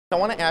I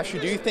want to ask you,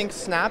 do you think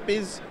Snap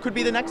could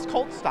be the next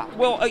cult stock?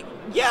 Well,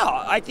 yeah,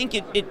 I think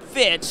it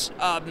fits.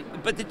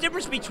 But the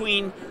difference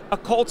between a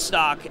cult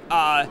stock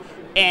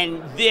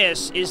and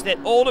this is that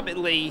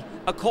ultimately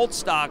a cult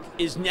stock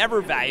is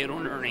never valued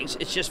on earnings.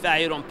 It's just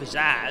valued on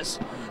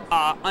pizzazz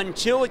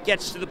until it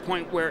gets to the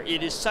point where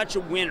it is such a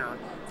winner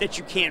that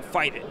you can't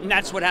fight it. And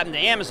that's what happened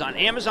to Amazon.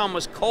 Amazon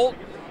was cult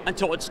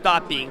until it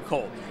stopped being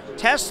cult.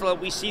 Tesla,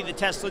 we see the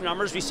Tesla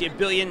numbers. We see $1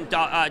 billion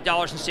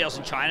in sales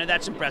in China.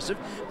 That's impressive.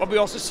 But we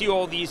also see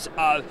all these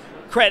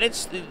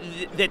credits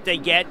that they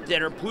get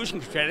that are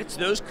pollution credits.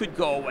 Those could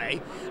go away.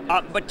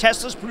 But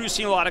Tesla's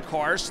producing a lot of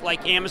cars,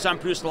 like Amazon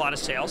produced a lot of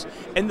sales,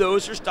 and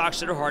those are stocks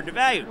that are hard to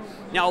value.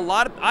 Now,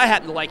 I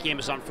happen to like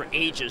Amazon for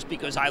ages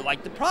because I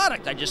like the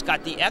product. I just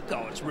got the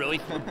Echo. It's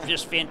really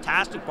just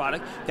fantastic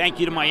product. Thank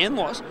you to my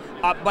in-laws.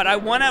 But I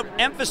want to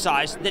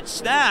emphasize that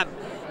Snap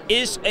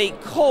is a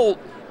cult,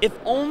 if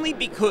only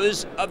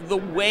because of the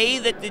way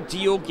that the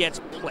deal gets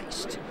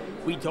placed.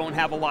 We don't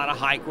have a lot of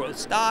high growth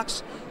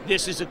stocks.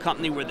 This is a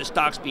company where the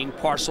stock's being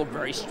parceled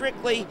very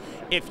strictly.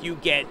 If you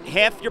get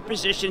half your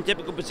position,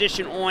 typical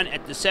position on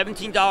at the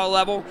 $17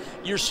 level,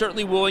 you're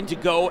certainly willing to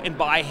go and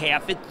buy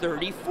half at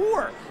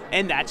 34.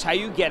 And that's how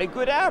you get a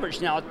good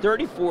average. Now at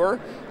 34,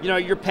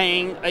 you're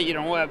paying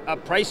a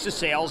price to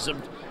sales of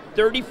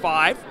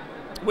 35,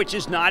 which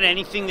is not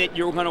anything that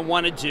you're going to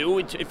want to do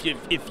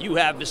if you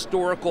have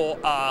historical,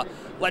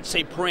 let's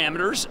say,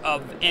 parameters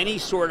of any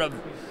sort of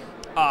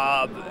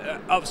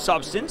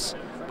substance.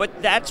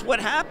 But that's what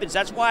happens.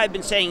 That's why I've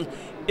been saying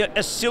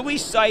a silly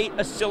site,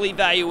 a silly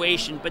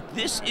valuation. But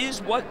this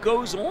is what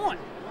goes on.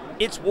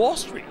 It's Wall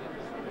Street,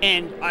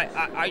 and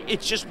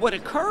it's just what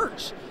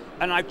occurs.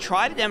 And I've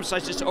tried to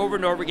emphasize this over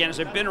and over again as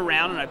I've been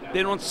around, and I've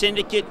been on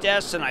syndicate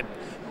desks, and I've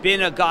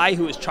been a guy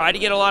who has tried to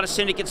get a lot of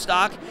syndicate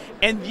stock,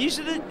 and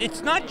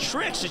it's not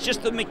tricks, it's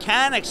just the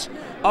mechanics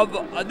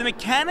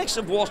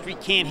of Wall Street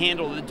can't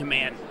handle the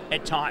demand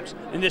at times,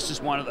 and this is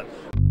one of them.